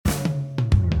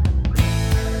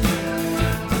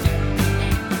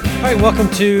All right, welcome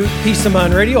to Peace of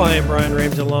Mind Radio. I am Brian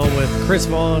Ramsey along with Chris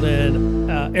Vaughn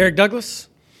and Eric Douglas.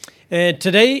 And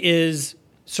today is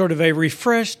sort of a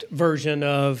refreshed version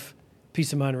of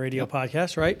Peace of Mind Radio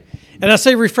podcast, right? And I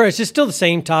say refreshed, it's still the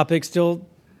same topic, still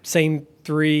same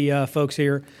three folks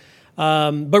here.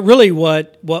 But really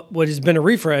what has been a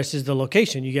refresh is the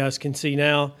location. You guys can see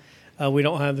now we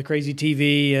don't have the crazy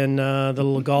TV and the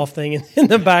little golf thing in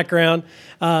the background.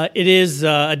 It is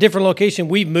a different location.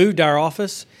 We've moved our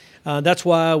office. That's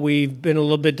why we've been a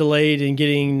little bit delayed in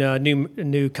getting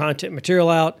new content material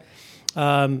out.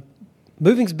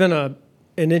 Moving's been an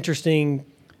interesting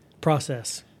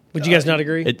process. Would you guys not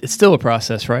agree? It's still a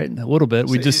process, right? A little bit.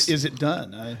 Is it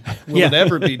done? Will it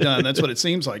ever be done? That's what it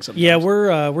seems like sometimes. Yeah,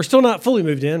 we're still not fully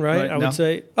moved in, right? I no. would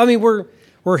say. I mean, we're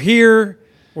here,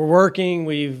 we're working,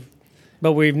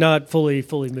 but we've not fully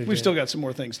moved in. We've still got some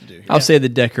more things to do here. I'll say the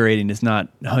decorating is not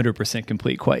 100%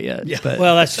 complete quite yet. Yeah. But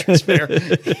Well, that's fair.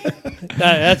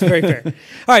 That's very fair. All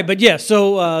right, but yeah,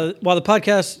 so while the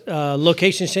podcast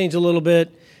locations changed a little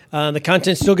bit, the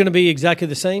content's still going to be exactly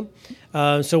the same.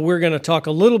 So we're going to talk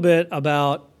a little bit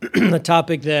about a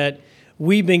topic that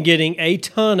we've been getting a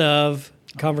ton of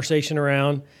conversation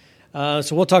around.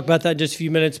 So we'll talk about that in just a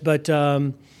few minutes. But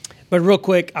real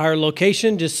quick, our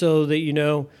location, just so that you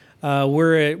know,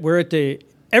 we're at the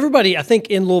everybody I think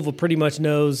in Louisville pretty much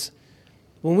knows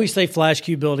when we say Flash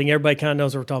Cube building, everybody kind of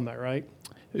knows what we're talking about, right?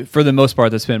 for the most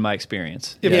part, that's been my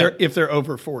experience. If they're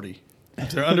over 40.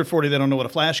 If they're under 40, they don't know what a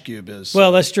flash cube is.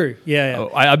 Well, that's true. Yeah.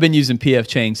 Oh, I've been using PF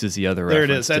Chang's as the other there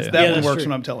reference. it is. too. That one that's works true.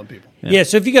 when I'm telling people. Yeah,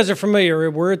 so if you guys are familiar,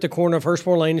 we're at the corner of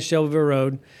Hurstmore Lane and Shelbyville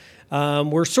Road.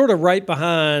 We're sort of right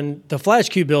behind the Flash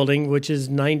Cube building, which is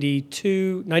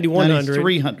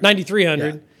 9100,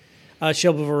 9300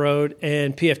 Shelbyville Road,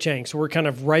 and PF Chang. So we're kind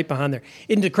of right behind there.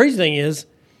 And the crazy thing is,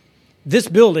 this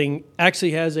building actually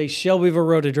has a Shelbyville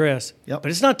Road address, but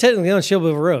it's not technically on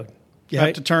Shelbyville Road. You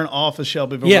have to turn off of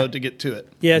Shelbyville Road to get to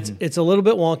it. Yeah, it's a little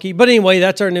bit wonky. But anyway,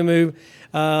 that's our new move.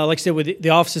 Like I said, with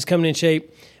the office is coming in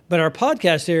shape. But our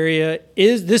podcast area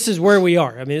this is where we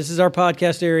are. I mean, this is our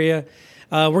podcast area.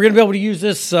 We're going to be able to use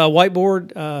this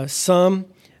whiteboard some,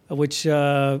 which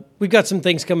we've got some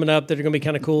things coming up that are going to be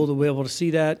kind of cool to be able to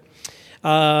see that.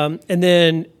 And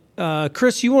then,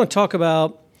 Chris, you want to talk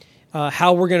about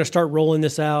how we're going to start rolling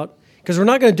this out? Because we're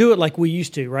not going to do it like we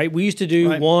used to, right? We used to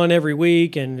do one every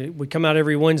week, and we come out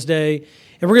every Wednesday.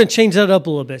 And we're going to change that up a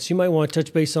little bit. So you might want to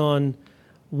touch base on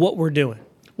what we're doing.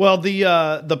 Well,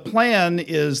 the plan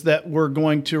is that we're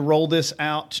going to roll this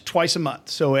out twice a month.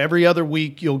 So every other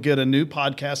week, you'll get a new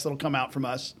podcast that'll come out from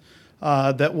us.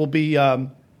 That will be the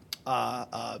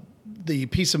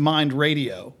Peace of Mind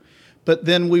Radio. But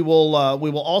then we will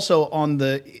also on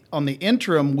the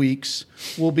interim weeks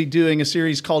we'll be doing a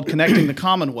series called Connecting the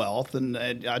Commonwealth, and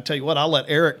I tell you what, I'll let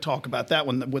Eric talk about that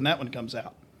when that one comes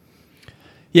out.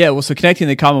 Yeah, well, so Connecting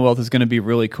the Commonwealth is going to be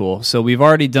really cool. So we've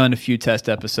already done a few test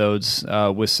episodes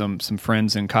with some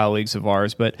friends and colleagues of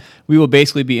ours, but we will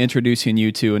basically be introducing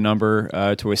you to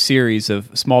a series of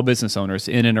small business owners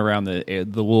in and around the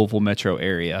Louisville metro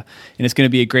area. And it's going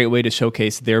to be a great way to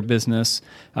showcase their business,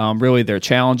 really their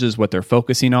challenges, what they're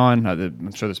focusing on.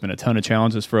 I'm sure there's been a ton of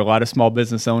challenges for a lot of small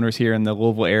business owners here in the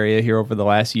Louisville area here over the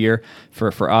last year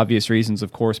for obvious reasons,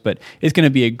 of course. But it's going to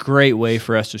be a great way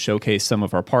for us to showcase some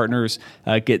of our partners,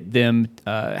 give them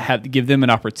an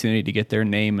opportunity to get their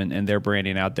name and their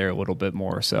branding out there a little bit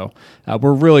more. So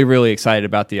we're really, really excited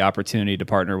about the opportunity to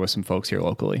partner with some folks here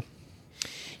locally.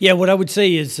 Yeah, what I would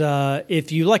say is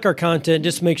if you like our content,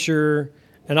 just make sure,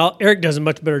 and Eric does a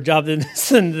much better job than this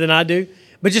than I do,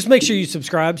 but just make sure you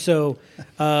subscribe. So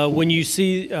when you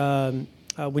see,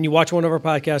 when you watch one of our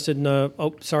podcasts,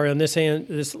 on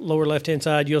this lower left-hand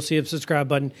side, you'll see a subscribe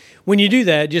button. When you do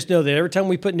that, just know that every time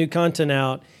we put new content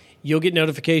out, you'll get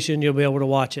notification. You'll be able to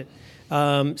watch it.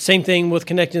 Same thing with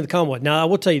Connecting to the Commonwealth. Now, I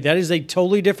will tell you, that is a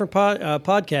totally different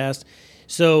podcast.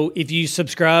 So if you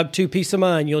subscribe to Peace of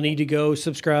Mind, you'll need to go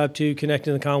subscribe to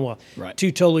Connecting to the Commonwealth. Right.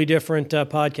 Two totally different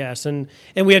podcasts. And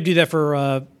we have to do that for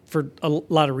a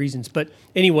lot of reasons. But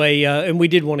anyway, and we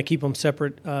did want to keep them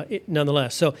separate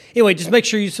nonetheless. So anyway, just make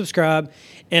sure you subscribe.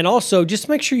 And also, just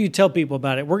make sure you tell people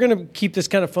about it. We're going to keep this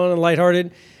kind of fun and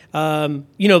lighthearted.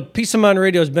 Peace of Mind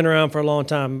Radio has been around for a long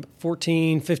time,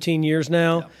 14, 15 years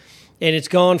now. Yeah. And it's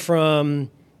gone from,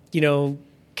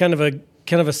 kind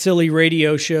of a silly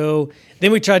radio show.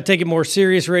 Then we tried to take a more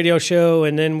serious radio show,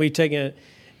 and then we take it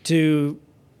to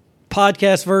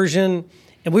podcast version.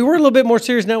 And we were a little bit more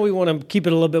serious. Now we want to keep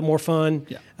it a little bit more fun.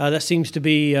 Yeah. That seems to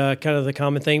be kind of the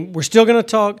common thing. We're still going to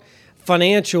talk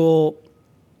financial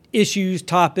issues,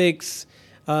 topics,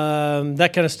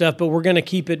 that kind of stuff. But we're going to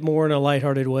keep it more in a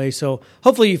lighthearted way. So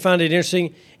hopefully you find it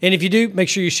interesting. And if you do, make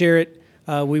sure you share it.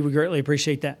 We would greatly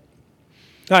appreciate that.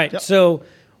 All right. Yep. So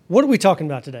what are we talking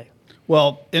about today?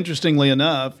 Well, interestingly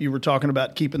enough, you were talking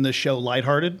about keeping this show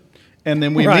lighthearted, and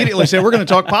then we Right. immediately said we're going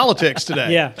to talk politics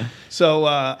today. Yeah.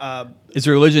 So, is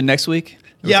there religion next week?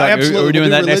 yeah, Are we absolutely. doing We'll do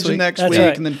that next religion week? next That's week,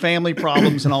 right. and then family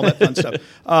problems and all that fun stuff.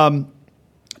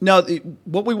 No,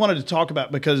 what we wanted to talk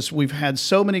about, because we've had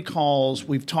so many calls,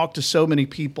 we've talked to so many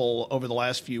people over the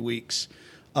last few weeks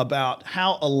about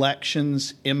how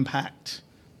elections impact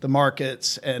the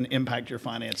markets and impact your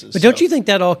finances. But don't you think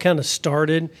that all kind of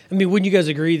started? I mean, wouldn't you guys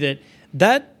agree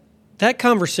that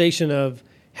conversation of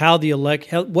how the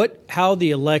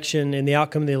election and the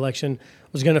outcome of the election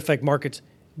was going to affect markets?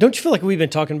 Don't you feel like we've been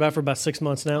talking about it for about 6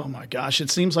 months now? Oh my gosh, it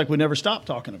seems like we never stopped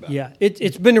talking about it. Yeah,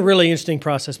 it's been a really interesting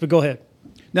process. But go ahead.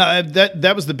 No,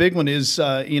 that was the big one is,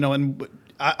 and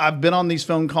I've been on these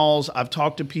phone calls. I've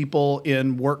talked to people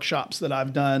in workshops that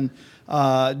I've done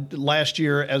last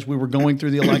year as we were going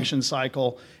through the election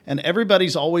cycle, and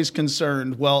everybody's always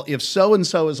concerned, well, if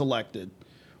so-and-so is elected,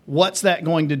 what's that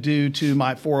going to do to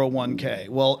my 401k?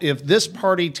 Well, if this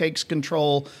party takes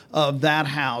control of that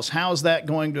house, how is that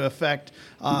going to affect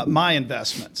my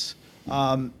investments?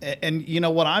 And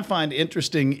what I find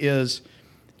interesting is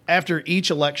after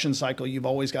each election cycle, you've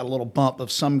always got a little bump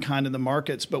of some kind in the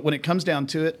markets. But when it comes down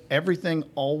to it, everything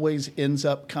always ends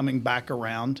up coming back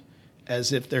around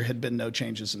as if there had been no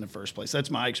changes in the first place. That's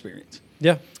my experience.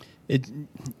 Yeah.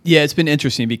 It's been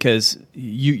interesting because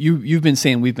you've been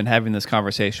saying we've been having this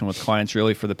conversation with clients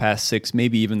really for the past 6,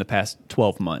 maybe even the past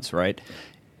 12 months, right?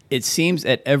 It seems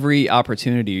at every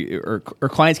opportunity, or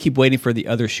clients keep waiting for the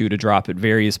other shoe to drop at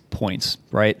various points,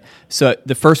 right? So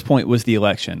the first point was the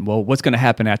election. Well, what's going to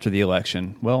happen after the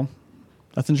election? Well,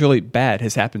 nothing's really bad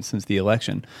has happened since the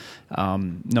election.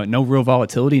 No real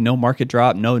volatility, no market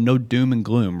drop, no doom and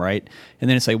gloom, right? And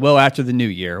then it's like, well, after the new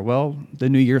year, well, the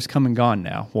new year's come and gone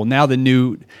now. Well, now the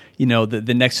new,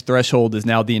 the next threshold is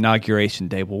now the inauguration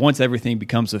day. Well, once everything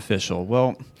becomes official,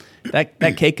 well,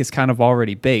 that cake is kind of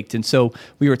already baked. And so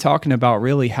we were talking about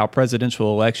really how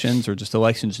presidential elections or just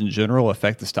elections in general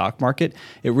affect the stock market.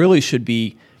 It really should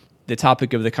be the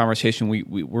topic of the conversation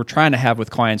we're trying to have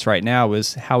with clients right now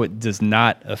is how it does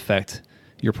not affect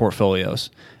your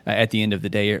portfolios at the end of the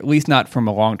day, or at least not from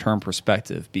a long-term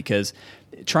perspective, because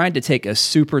trying to take a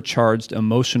supercharged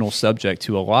emotional subject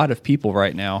to a lot of people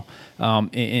right now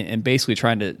and basically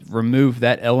trying to remove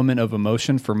that element of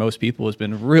emotion for most people has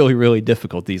been really, really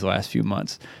difficult these last few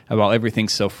months about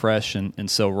everything's so fresh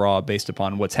and so raw based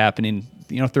upon what's happening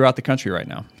throughout the country right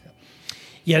now.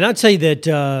 Yeah, and I'd say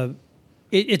that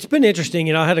it's been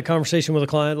interesting. I had a conversation with a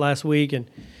client last week, and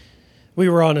we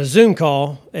were on a Zoom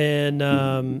call, and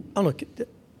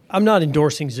I'm not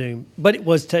endorsing Zoom, but it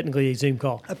was technically a Zoom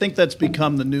call. I think that's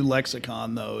become the new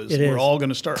lexicon, though, is It we're is. all going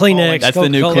to start Kleenex, calling That's the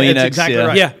new Coca-Cola. Kleenex. That's exactly yeah.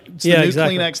 right. Yeah. It's the Yeah, new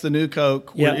exactly. Kleenex, the new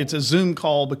Coke. Where Yeah. It's a Zoom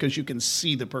call because you can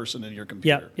see the person in your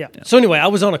computer. Yeah. So anyway, I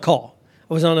was on a call.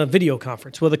 I was on a video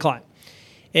conference with a client.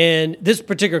 And this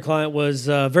particular client was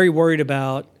very worried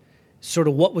about sort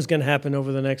of what was going to happen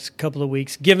over the next couple of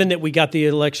weeks, given that we got the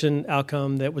election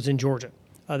outcome that was in Georgia,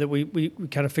 that we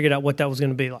kind of figured out what that was going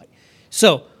to be like.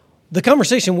 So the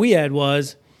conversation we had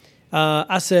was,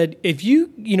 I said, if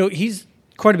he's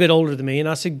quite a bit older than me, and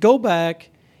I said, go back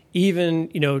even,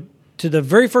 to the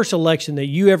very first election that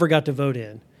you ever got to vote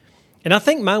in. And I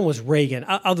think mine was Reagan.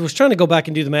 I was trying to go back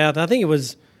and do the math. I think it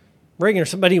was Reagan or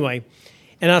something. But anyway,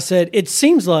 and I said, it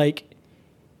seems like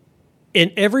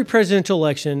in every presidential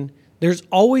election, there's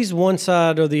always one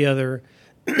side or the other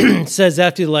says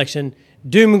after the election,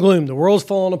 doom and gloom, the world's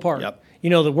falling apart. Yep.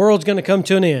 The world's going to come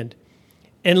to an end.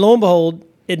 And lo and behold,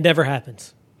 it never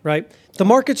happens, right? The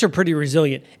markets are pretty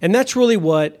resilient. And that's really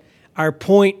what our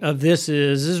point of this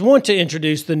is one, to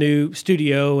introduce the new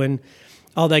studio and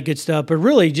all that good stuff, but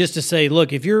really just to say,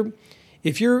 look, if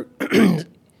you're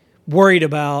worried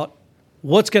about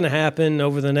what's going to happen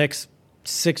over the next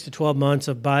 6 to 12 months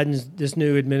of this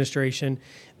new administration,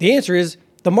 the answer is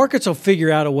the markets will figure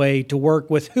out a way to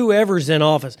work with whoever's in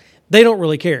office. They don't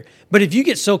really care. But if you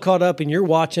get so caught up and you're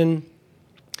watching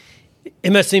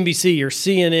MSNBC or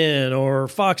CNN or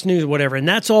Fox News or whatever, and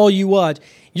that's all you watch,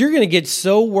 you're going to get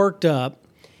so worked up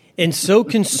and so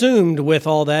consumed with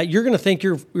all that, you're going to think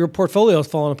your portfolio is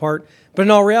falling apart. But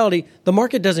in all reality, the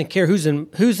market doesn't care who's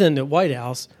in the White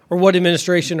House or what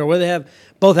administration or whether they have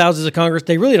both houses of Congress.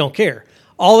 They really don't care.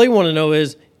 All they want to know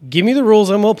is, give me the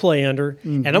rules I'm going to play under,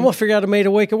 and I'm going to figure out a way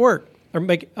to make it work, or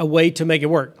make a way to make it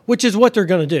work, which is what they're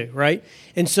going to do, right?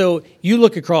 And so you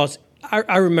look across.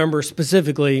 I remember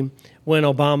specifically when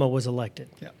Obama was elected.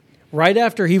 Yeah. Right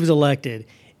after he was elected,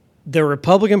 the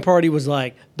Republican Party was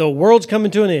like, the world's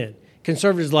coming to an end.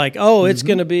 Conservatives like, oh, it's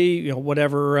going to be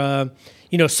whatever,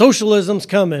 socialism's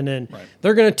coming, and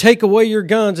they're going to take away your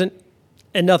guns, and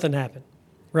nothing happened,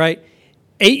 right?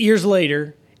 8 years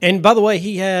later, and by the way,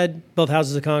 he had both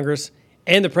houses of Congress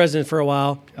and the president for a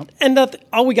while, and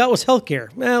all we got was health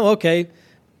care. Well, okay,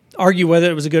 argue whether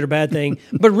it was a good or bad thing,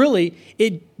 but really,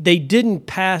 they didn't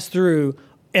pass through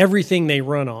everything they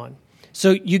run on.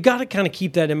 So you got to kind of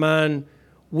keep that in mind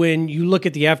when you look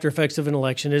at the after effects of an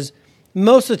election. Is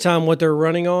most of the time what they're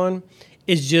running on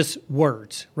is just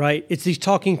words, right? It's these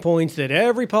talking points that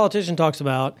every politician talks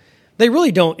about. They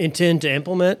really don't intend to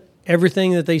implement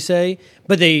everything that they say,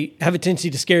 but they have a tendency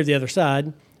to scare the other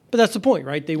side. But that's the point,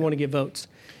 right? They want to get votes.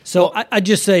 So I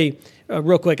just say,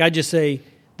 real quick,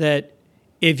 that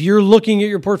if you're looking at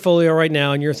your portfolio right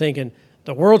now and you're thinking,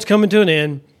 the world's coming to an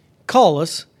end, call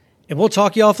us and we'll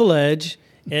talk you off the ledge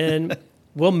and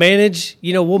we'll manage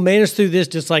through this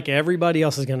just like everybody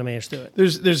else is going to manage through it.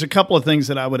 There's a couple of things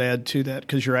that I would add to that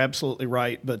because you're absolutely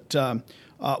right. But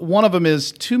one of them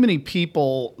is too many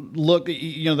people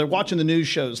they're watching the news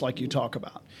shows like you talk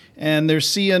about, and they're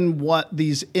seeing what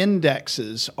these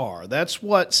indexes are. That's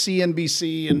what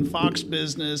CNBC and Fox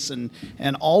Business and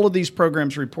all of these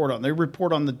programs report on. They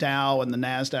report on the Dow and the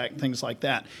NASDAQ and things like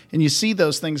that. And you see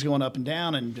those things going up and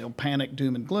down and panic,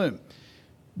 doom, and gloom.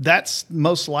 That's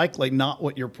most likely not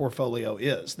what your portfolio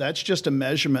is. That's just a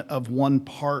measurement of one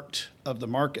part of the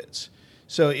markets.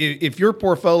 So if your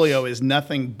portfolio is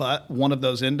nothing but one of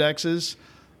those indexes,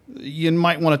 you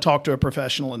might want to talk to a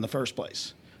professional in the first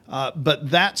place.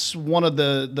 But that's one of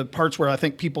the parts where I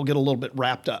think people get a little bit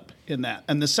wrapped up in that.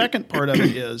 And the second part of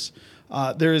it is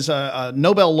there is a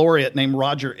Nobel laureate named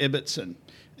Roger Ibbotson.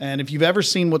 And if you've ever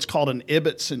seen what's called an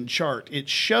Ibbotson chart, it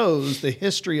shows the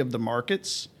history of the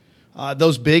markets,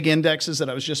 those big indexes that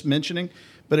I was just mentioning,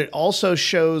 but it also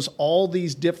shows all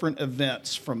these different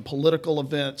events, from political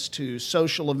events to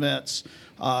social events,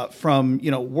 from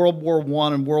World War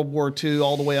I and World War II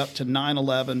all the way up to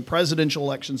 9/11, presidential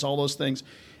elections, all those things.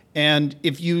 And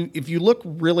if you look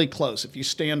really close, if you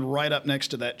stand right up next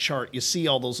to that chart, you see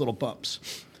all those little bumps.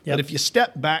 Yep. But if you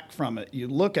step back from it, you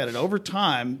look at it over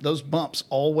time, those bumps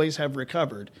always have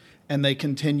recovered, and they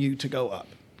continue to go up.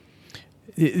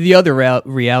 The other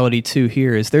reality, too,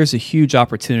 here is there's a huge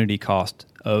opportunity cost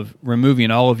of removing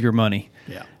all of your money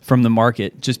from the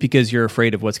market just because you're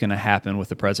afraid of what's going to happen with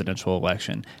the presidential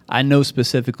election. I know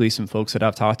specifically some folks that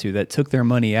I've talked to that took their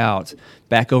money out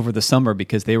back over the summer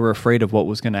because they were afraid of what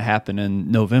was going to happen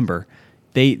in November.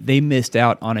 They missed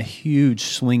out on a huge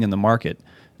swing in the market.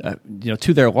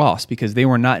 To their loss because they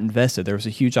were not invested. There was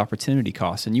a huge opportunity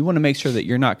cost, and you want to make sure that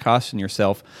you're not costing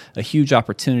yourself a huge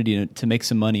opportunity to make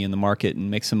some money in the market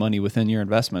and make some money within your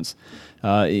investments,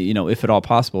 if at all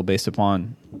possible, based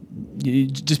upon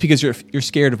just because you're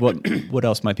scared of what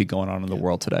else might be going on in the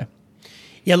world today.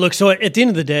 Yeah, look. So at the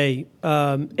end of the day,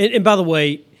 and by the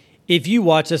way, if you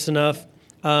watch this enough,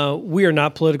 we are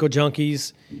not political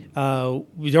junkies.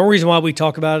 The only reason why we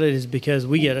talk about it is because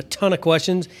we get a ton of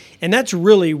questions, and that's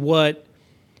really what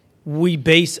we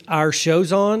base our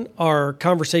shows on, are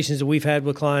conversations that we've had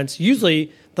with clients,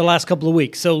 usually the last couple of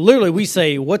weeks. So literally we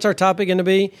say, what's our topic going to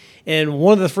be? And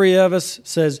one of the three of us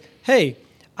says, hey,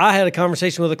 I had a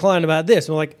conversation with a client about this.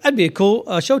 And we're like, that'd be a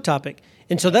cool show topic.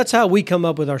 And so that's how we come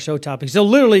up with our show topics. So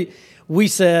literally we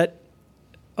said,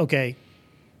 okay,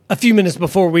 a few minutes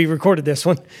before we recorded this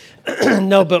one.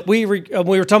 No, but we were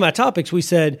talking about topics. We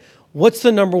said, what's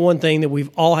the number one thing that we've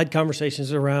all had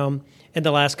conversations around in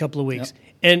the last couple of weeks? Yep.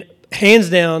 And hands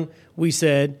down, we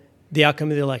said the outcome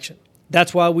of the election.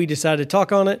 That's why we decided to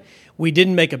talk on it. We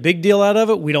didn't make a big deal out of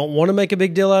it. We don't want to make a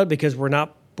big deal out of it because we're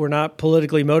not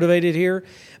politically motivated here.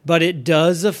 But it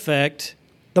does affect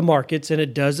the markets, and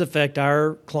it does affect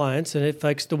our clients, and it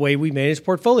affects the way we manage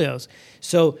portfolios.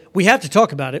 So we have to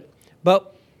talk about it,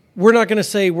 but we're not going to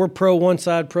say we're pro one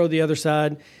side, pro the other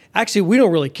side. Actually, we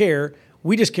don't really care.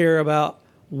 We just care about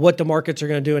what the markets are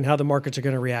going to do and how the markets are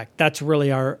going to react. That's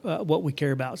really our what we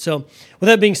care about. So with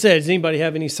that being said, does anybody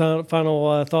have any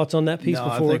final thoughts on that piece? No,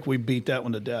 before? I think we beat that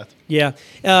one to death. Yeah.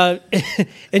 And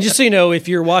just so you know, if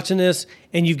you're watching this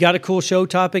and you've got a cool show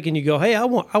topic and you go, hey, I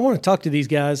want to talk to these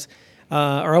guys,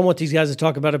 or I want these guys to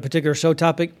talk about a particular show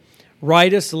topic,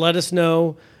 write us, let us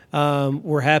know.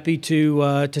 We're happy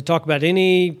to talk about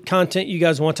any content you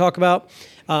guys want to talk about.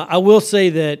 I will say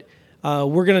that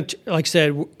we're going to, like I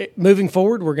said, moving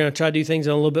forward, we're going to try to do things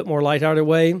in a little bit more lighthearted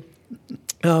way.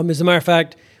 As a matter of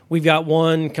fact, we've got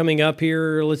one coming up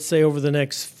here, let's say over the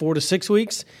next 4 to 6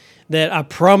 weeks, that I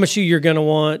promise you're going to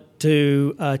want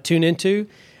to tune into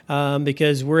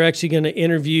because we're actually going to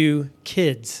interview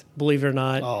kids, believe it or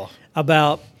not,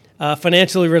 about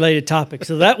financially related topics.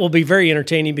 So that will be very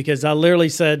entertaining because I literally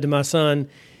said to my son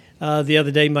the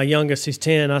other day, my youngest, he's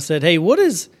 10, I said, hey, what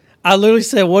is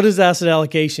asset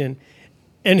allocation?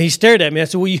 And he stared at me. I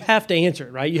said, well, you have to answer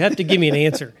it, right? You have to give me an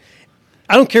answer.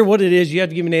 I don't care what it is. You have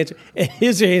to give me an answer. And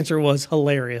his answer was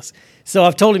hilarious. So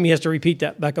I've told him he has to repeat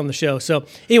that back on the show. So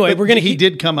anyway, we're going to He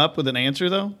did come up with an answer,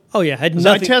 though? Oh, yeah. Had 'Cause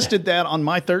nothing. I tested that on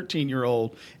my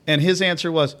 13-year-old, and his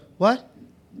answer was, what?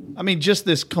 I mean, just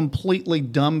this completely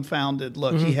dumbfounded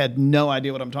look. He had no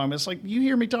idea what I'm talking about. It's like, you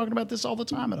hear me talking about this all the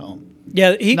time at home.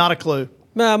 Yeah. Not a clue.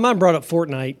 Mine brought up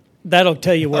Fortnite. That'll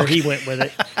tell you where he went with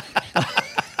it.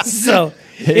 So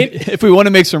if we want to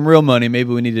make some real money,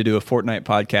 maybe we need to do a Fortnite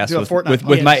podcast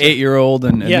with my 8-year-old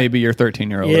and maybe your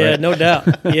 13-year-old. Yeah, right? No doubt.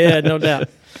 Yeah, no doubt.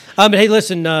 But hey,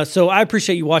 listen. So I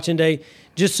appreciate you watching today.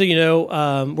 Just so you know,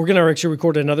 we're going to actually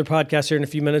record another podcast here in a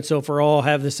few minutes. So if we all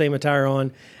have the same attire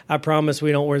on, I promise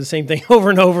we don't wear the same thing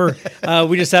over and over.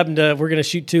 We just we're going to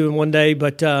shoot 2 in one day.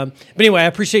 But anyway, I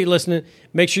appreciate you listening.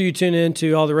 Make sure you tune in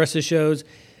to all the rest of the shows.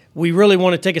 We really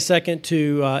want to take a second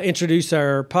to introduce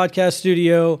our podcast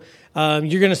studio.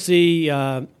 You're going to see,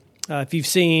 if you've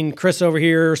seen Chris over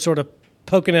here sort of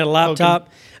poking at a laptop,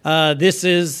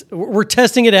 we're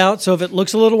testing it out. So if it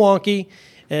looks a little wonky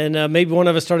and maybe one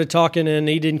of us started talking and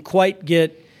he didn't quite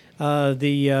get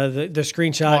the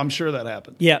screenshot. Oh, I'm sure that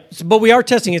happened. Yeah, but we are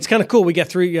testing. It's kind of cool. We got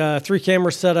three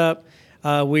cameras set up.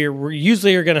 We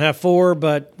usually are going to have 4,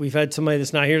 but we've had somebody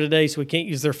that's not here today, so we can't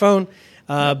use their phone.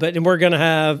 But we're going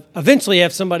to eventually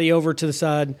have somebody over to the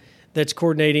side that's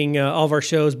coordinating all of our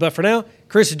shows. But for now,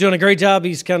 Chris is doing a great job.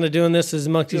 He's kind of doing this as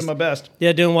much Doing my best.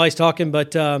 Yeah, doing while he's talking.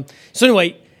 But so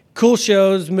anyway, cool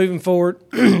shows moving forward.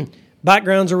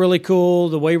 Backgrounds are really cool.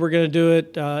 The way we're going to do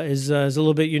it is a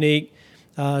little bit unique.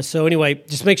 So anyway,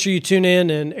 just make sure you tune in.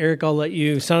 And Eric, I'll let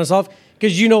you sign us off.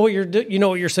 Because you know what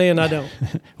you're saying, I don't.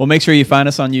 Well, make sure you find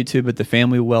us on YouTube at the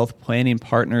Family Wealth Planning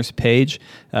Partners page.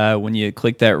 When you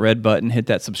click that red button, hit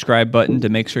that subscribe button to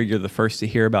make sure you're the first to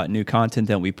hear about new content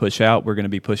that we push out. We're going to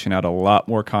be pushing out a lot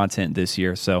more content this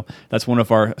year. So that's one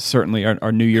of our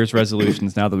New Year's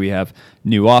resolutions now that we have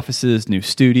new offices, new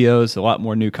studios, a lot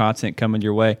more new content coming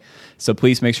your way. So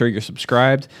please make sure you're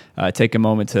subscribed. Take a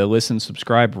moment to listen,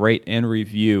 subscribe, rate, and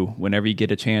review whenever you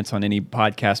get a chance on any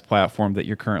podcast platform that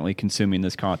you're currently consuming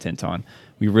this content on.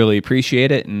 We really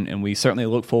appreciate it, and we certainly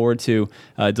look forward to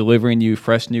delivering you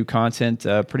fresh new content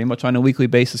pretty much on a weekly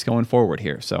basis going forward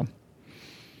here. So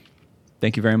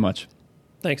thank you very much.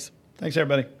 Thanks. Thanks,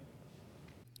 everybody.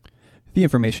 The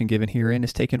information given herein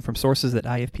is taken from sources at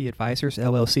IFP Advisors,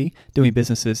 LLC, doing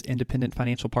business as Independent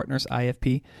Financial Partners,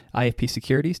 IFP, IFP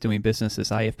Securities, doing business as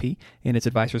IFP, and its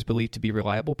advisors believed to be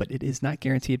reliable, but it is not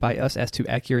guaranteed by us as to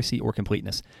accuracy or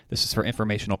completeness. This is for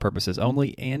informational purposes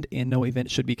only, and in no event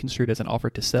should be construed as an offer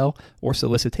to sell or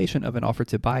solicitation of an offer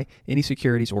to buy any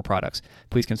securities or products.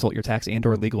 Please consult your tax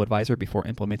and/or legal advisor before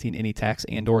implementing any tax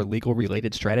and/or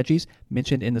legal-related strategies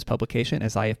mentioned in this publication,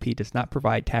 as IFP does not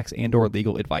provide tax and/or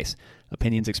legal advice.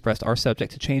 Opinions expressed are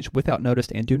subject to change without notice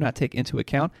and do not take into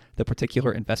account the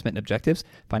particular investment objectives,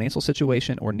 financial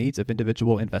situation, or needs of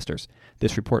individual investors.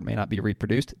 This report may not be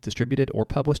reproduced, distributed, or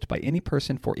published by any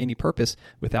person for any purpose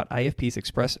without IFP's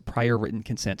express prior written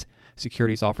consent.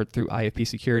 Securities offered through IFP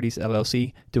Securities,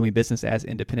 LLC, doing business as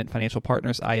Independent Financial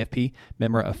Partners, IFP,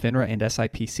 member of FINRA and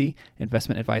SIPC.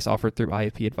 Investment advice offered through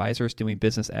IFP Advisors, doing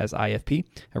business as IFP,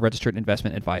 a registered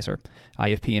investment advisor.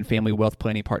 IFP and Family Wealth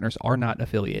Planning Partners are not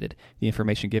affiliated. The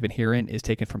information given herein is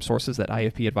taken from sources that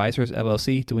IFP Advisors,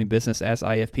 LLC, doing business as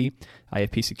IFP,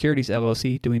 IFP Securities,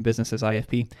 LLC, doing business as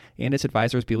IFP, and its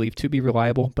advisors believe to be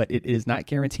reliable, but it is not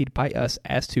guaranteed by us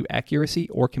as to accuracy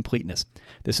or completeness.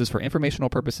 This is for informational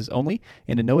purposes only,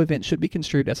 and in no event should be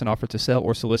construed as an offer to sell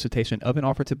or solicitation of an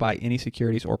offer to buy any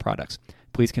securities or products.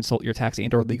 Please consult your tax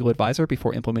and/or legal advisor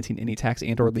before implementing any tax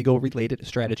and/or legal-related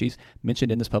strategies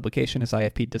mentioned in this publication, as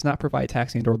IFP does not provide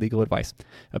tax and/or legal advice.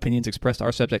 Opinions expressed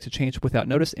are subject to change without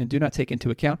notice and do not take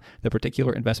into account the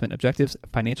particular investment objectives,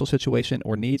 financial situation,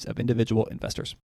 or needs of individual investors.